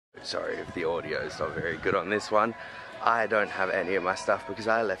Sorry if the audio is not very good on this one. I don't have any of my stuff because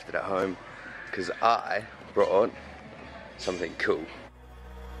I left it at home because I brought something cool.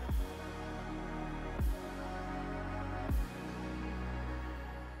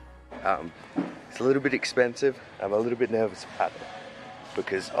 It's a little bit expensive. I'm a little bit nervous about it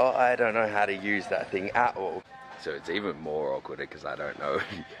because I don't know how to use that thing at all. So it's even more awkward because I don't know if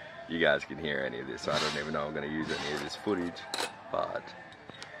you guys can hear any of this. So I don't even know I'm going to use any of this footage. But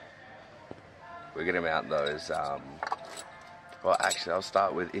we're going to mount those. Well, actually, I'll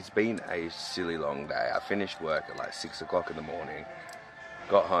start with, it's been a silly long day. I finished work at like 6 o'clock in the morning.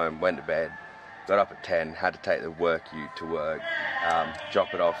 Got home, went to bed. Got up at 10, had to take the work ute to work,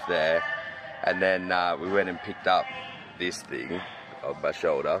 drop it off there. And then we went and picked up this thing on my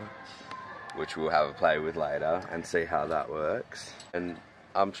shoulder, which we'll have a play with later and see how that works. And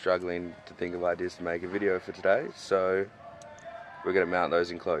I'm struggling to think of ideas to make a video for today, so we're gonna mount those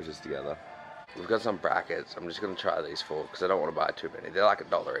enclosures together. We've got some brackets. I'm just gonna try these four because I don't want to buy too many. They're like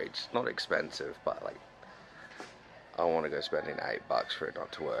 $1 each. Not expensive, but like I don't want to go spending $8 for it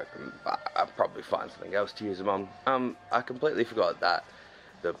not to work. I'll probably find something else to use them on. I completely forgot that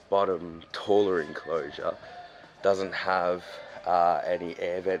the bottom taller enclosure doesn't have any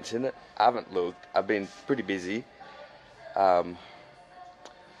air vents in it. I haven't looked. I've been pretty busy. So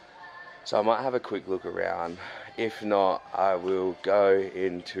I might have a quick look around. If not, I will go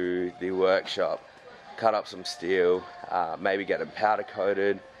into the workshop, cut up some steel, maybe get them powder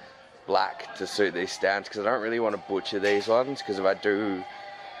coated black to suit these stands, because I don't really want to butcher these ones, because if I do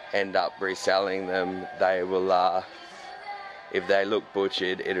end up reselling them, they will, if they look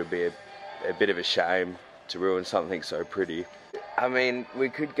butchered, it'll be a bit of a shame to ruin something so pretty. I mean, we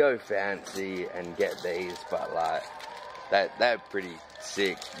could go fancy and get these, but like, they're pretty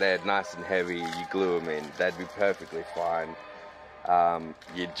sick. They're nice and heavy. You glue them in, they'd be perfectly fine.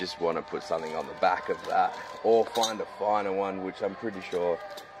 You just want to put something on the back of that, or find a finer one, which I'm pretty sure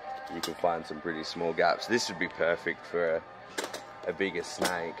you can find some pretty small gaps. This would be perfect for a bigger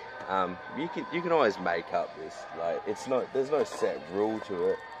snake. You can always make up this. Like, there's no set rule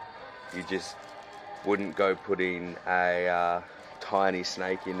to it. You just wouldn't go putting a tiny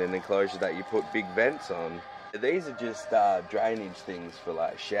snake in an enclosure that you put big vents on. These are just drainage things for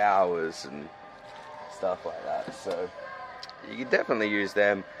like showers and stuff like that, so you can definitely use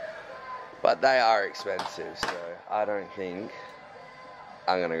them, but they are expensive, so I don't think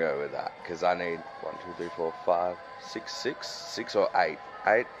I'm gonna go with that, because I need 1, 2, 3, 4, 5, 6 or 8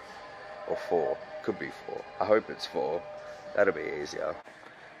 or 4, could be 4. I hope it's 4, that'll be easier.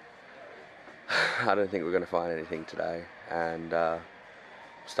 I don't think we're gonna find anything today, and I'm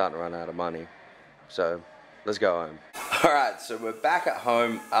starting to run out of money, so let's go home. Alright, so we're back at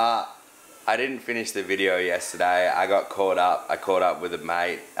home. I didn't finish the video yesterday. I got caught up. I caught up with a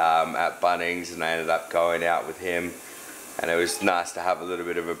mate at Bunnings, and I ended up going out with him. And it was nice to have a little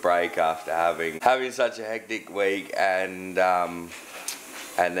bit of a break after having such a hectic week, and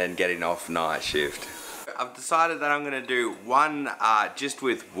then getting off night shift. I've decided that I'm going to do one just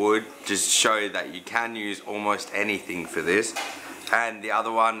with wood, just to show you that you can use almost anything for this, and the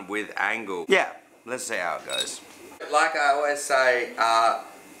other one with angle. Yeah, let's see how it goes. Like I always say,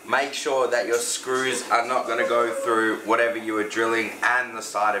 make sure that your screws are not going to go through whatever you are drilling and the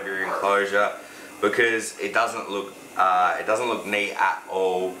side of your enclosure, because it doesn't look neat at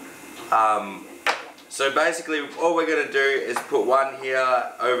all. So basically all we're going to do is put one here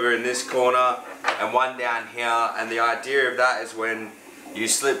over in this corner and one down here, and the idea of that is when you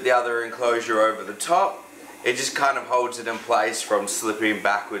slip the other enclosure over the top, it just kind of holds it in place from slipping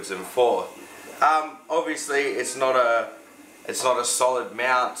backwards and forth. Obviously it's not a solid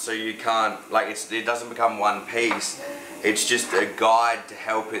mount, so you can't, like, it doesn't become one piece. It's just a guide to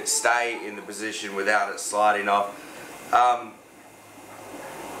help it stay in the position without it sliding off.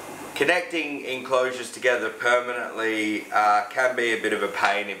 Connecting enclosures together permanently can be a bit of a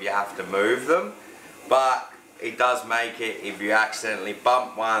pain if you have to move them, but it does make it, if you accidentally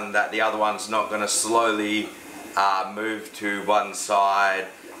bump one, that the other one's not going to slowly move to one side,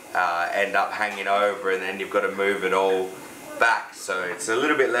 end up hanging over, and then you've got to move it all back. So it's a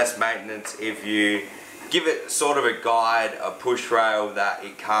little bit less maintenance if you give it sort of a guide, a push rail that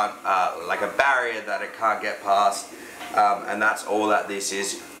it can't, like a barrier that it can't get past, and that's all that this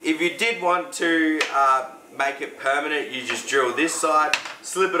is. If you did want to make it permanent, you just drill this side,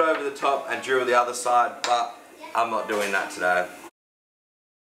 slip it over the top and drill the other side, but I'm not doing that today.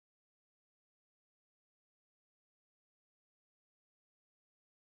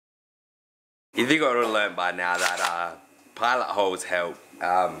 You think I would have learned by now that pilot holes help.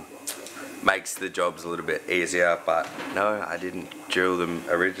 makes the jobs a little bit easier. But no, I didn't drill them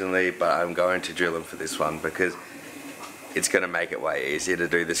originally, but I'm going to drill them for this one because it's going to make it way easier to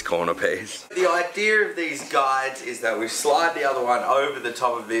do this corner piece. The idea of these guides is that we slide the other one over the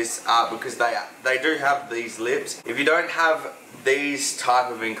top of this because they do have these lips. If you don't have these type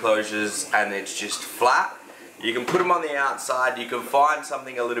of enclosures and it's just flat, you can put them on the outside. You can find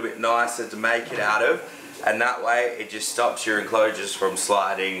something a little bit nicer to make it out of, and that way it just stops your enclosures from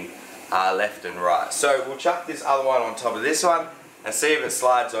sliding left and right. So we'll chuck this other one on top of this one and see if it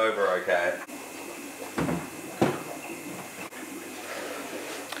slides over okay.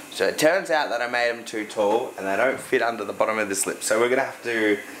 So it turns out that I made them too tall and they don't fit under the bottom of this lip. So we're going to have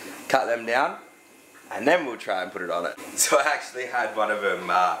to cut them down and then we'll try and put it on it. So I actually had one of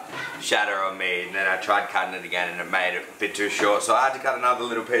them shatter on me, and then I tried cutting it again and it made it a bit too short. So I had to cut another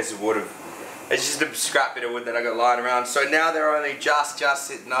little piece of wood. It's just a scrap bit of wood that I got lying around. So now they're only just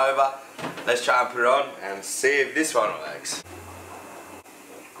sitting over. Let's try and put it on and see if this one works.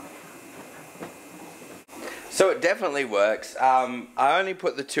 So it definitely works. I only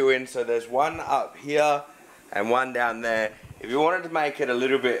put the 2 in, so there's one up here and one down there. If you wanted to make it a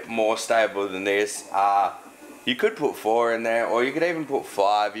little bit more stable than this, you could put 4 in there, or you could even put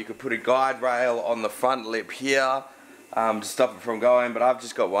 5. You could put a guide rail on the front lip here to stop it from going, but I've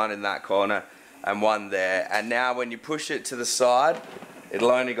just got one in that corner and one there. And now when you push it to the side,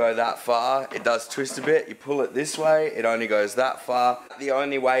 it'll only go that far. It does twist a bit. You pull it this way, it only goes that far. The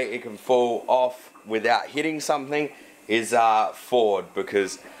only way it can fall off without hitting something is forward,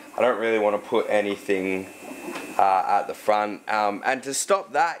 because I don't really want to put anything at the front. And to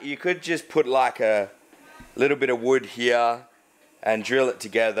stop that, you could just put like a little bit of wood here and drill it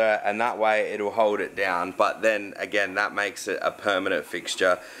together, and that way it'll hold it down. But then again, that makes it a permanent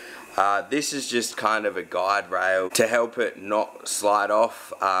fixture. This is just kind of a guide rail to help it not slide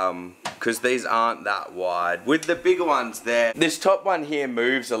off, because these aren't that wide. With the bigger ones there, this top one here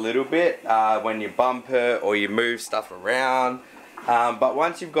moves a little bit when you bump it or you move stuff around, but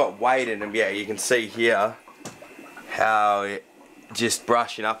once you've got weight in them, yeah, you can see here how it just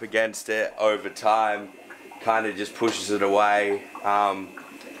brushing up against it over time kind of just pushes it away.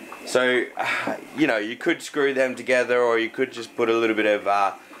 So you know, you could screw them together, or you could just put a little bit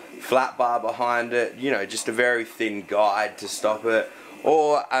of flat bar behind it, you know, just a very thin guide to stop it.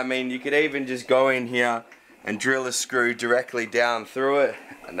 Or I mean, you could even just go in here and drill a screw directly down through it,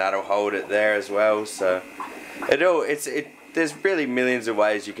 and that'll hold it there as well. So there's really millions of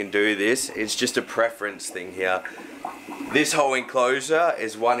ways you can do this. It's just a preference thing here. This whole enclosure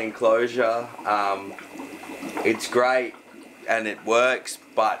is one enclosure. It's great and it works,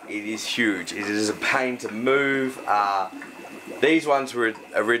 but it is huge. It is a pain to move. These ones were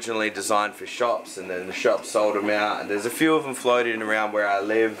originally designed for shops, and then the shops sold them out, and there's a few of them floating around where I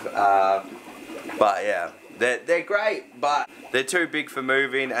live. But yeah, they're great, but they're too big for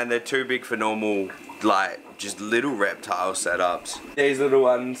moving, and they're too big for normal, like, just little reptile setups. These little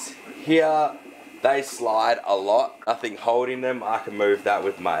ones here, they slide a lot. Nothing holding them. I can move that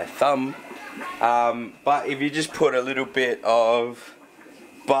with my thumb. But if you just put a little bit of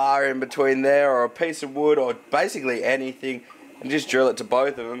bar in between there, or a piece of wood, or basically anything, and just drill it to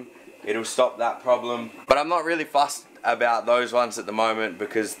both of them, it'll stop that problem. But I'm not really fussed about those ones at the moment,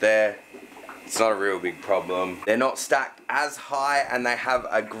 because it's not a real big problem. They're not stacked as high, and they have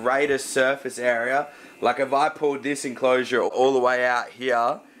a greater surface area. Like if I pulled this enclosure all the way out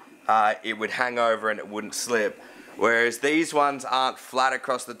here, it would hang over and it wouldn't slip. Whereas these ones aren't flat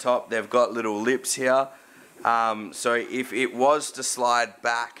across the top, they've got little lips here. So if it was to slide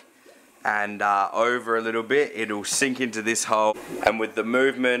back and over a little bit, it'll sink into this hole, and with the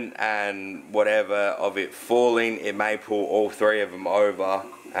movement and whatever of it falling, it may pull all 3 of them over.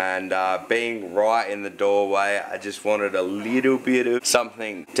 And being right in the doorway, I just wanted a little bit of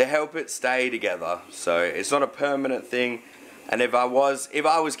something to help it stay together. So it's not a permanent thing. And if I was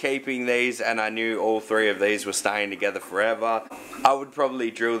keeping these and I knew all 3 of these were staying together forever, I would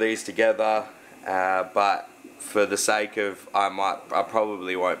probably drill these together. But for the sake of, I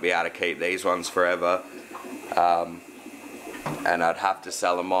probably won't be able to keep these ones forever. And I'd have to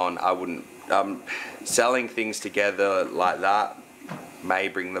sell them on. I wouldn't, selling things together like that may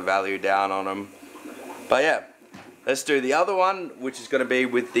bring the value down on them. But yeah, let's do the other one, which is going to be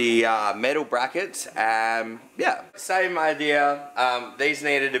with the metal brackets. Yeah, same idea. These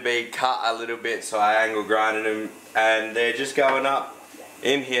needed to be cut a little bit, so I angle grinded them, and they're just going up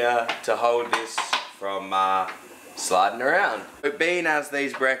in here to hold this from sliding around. But being as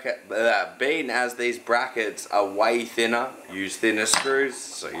these brackets are way thinner, use thinner screws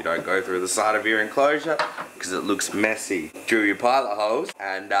so you don't go through the side of your enclosure. because it looks messy. Drill your pilot holes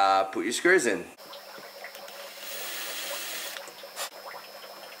and put your screws in.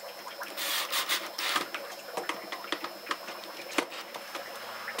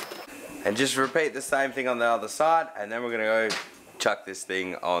 And just repeat the same thing on the other side, and then we're gonna go chuck this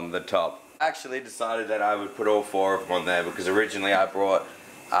thing on the top. I actually decided that I would put all 4 of them on there because originally I brought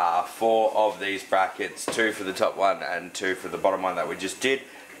 4 of these brackets, 2 for the top one and 2 for the bottom one that we just did.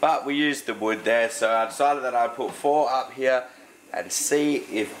 But we used the wood there, so I decided that I'd put 4 up here and see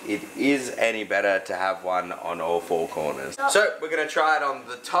if it is any better to have one on all 4 corners. So we're gonna try it on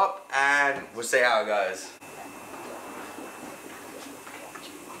the top and we'll see how it goes.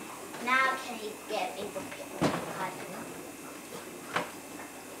 Now can you get me the picture?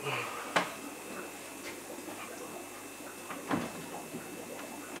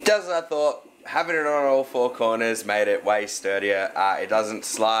 Just as I thought, having it on all 4 corners made it way sturdier. It doesn't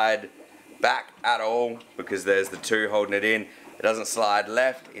slide back at all because there's the 2 holding it in. It doesn't slide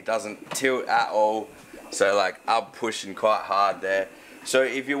left, it doesn't tilt at all. So like I'm pushing quite hard there. So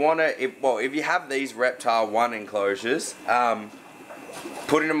if you want to, if you have these Reptile 1 enclosures,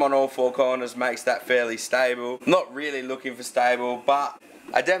 putting them on all 4 corners makes that fairly stable. Not really looking for stable, but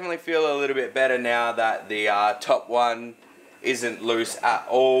I definitely feel a little bit better now that the top one isn't loose at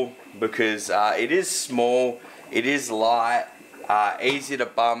all, because it is small, it is light, easy to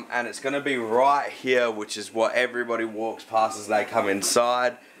bump, and it's going to be right here, which is what everybody walks past as they come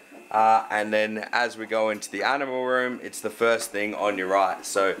inside. And then as we go into the animal room, it's the first thing on your right.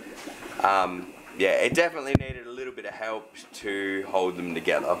 So yeah, it definitely needed a little bit of help to hold them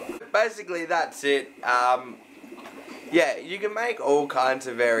together. Basically that's it. Yeah, you can make all kinds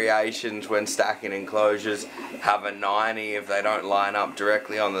of variations when stacking enclosures. Have a 90 if they don't line up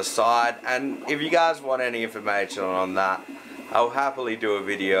directly on the side. And if you guys want any information on that, I'll happily do a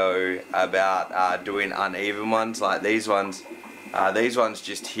video about doing uneven ones like these ones. These ones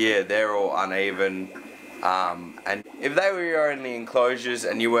just here, they're all uneven. And if they were your only enclosures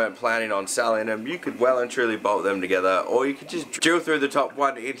and you weren't planning on selling them, you could well and truly bolt them together, or you could just drill through the top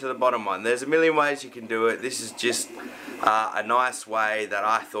one into the bottom one. There's a million ways you can do it. This is just a nice way that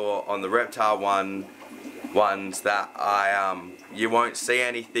I thought on the Reptile ones that you won't see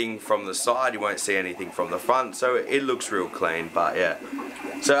anything from the side, you won't see anything from the front, so it looks real clean. But yeah,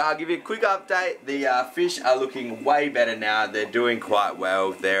 so I'll give you a quick update. The fish are looking way better now. They're doing quite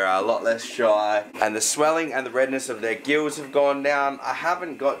well. They're a lot less shy, and the swelling and the redness of their gills have gone down. I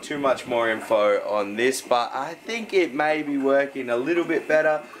haven't got too much more info on this, but I think it may be working a little bit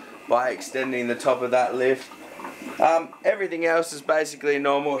better by extending the top of that lift. Everything else is basically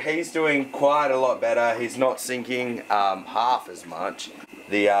normal. He's doing quite a lot better. He's not sinking half as much.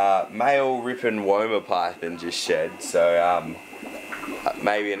 The male ripping Woma python just shed, so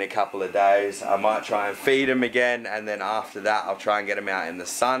maybe in a couple of days I might try and feed him again, and then after that I'll try and get him out in the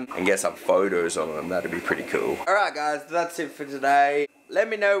sun and get some photos of him. That'd be pretty cool. Alright guys, that's it for today. Let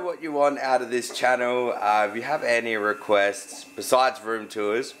me know what you want out of this channel. If you have any requests besides room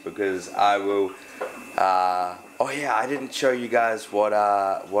tours, because I will oh yeah, I didn't show you guys what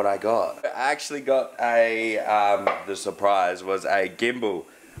I got. I actually got a the surprise was a gimbal,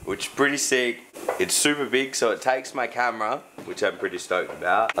 which is pretty sick. It's super big, so it takes my camera, which I'm pretty stoked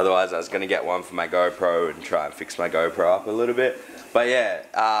about. Otherwise I was gonna get one for my GoPro and try and fix my GoPro up a little bit. But yeah,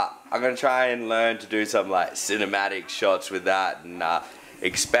 I'm gonna try and learn to do some like cinematic shots with that, and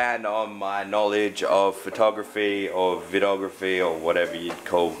expand on my knowledge of photography or videography or whatever you'd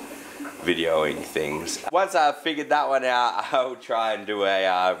call videoing things. Once I've figured that one out, I'll try and do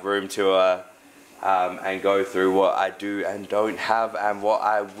a room tour and go through what I do and don't have and what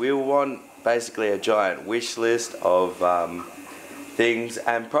I will want. Basically a giant wish list of things,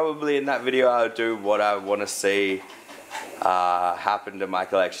 and probably in that video I'll do what I want to see happen to my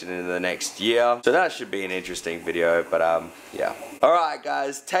collection in the next year. So that should be an interesting video, but yeah. Alright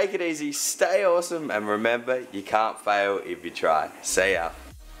guys, take it easy, stay awesome, and remember, you can't fail if you try. See ya.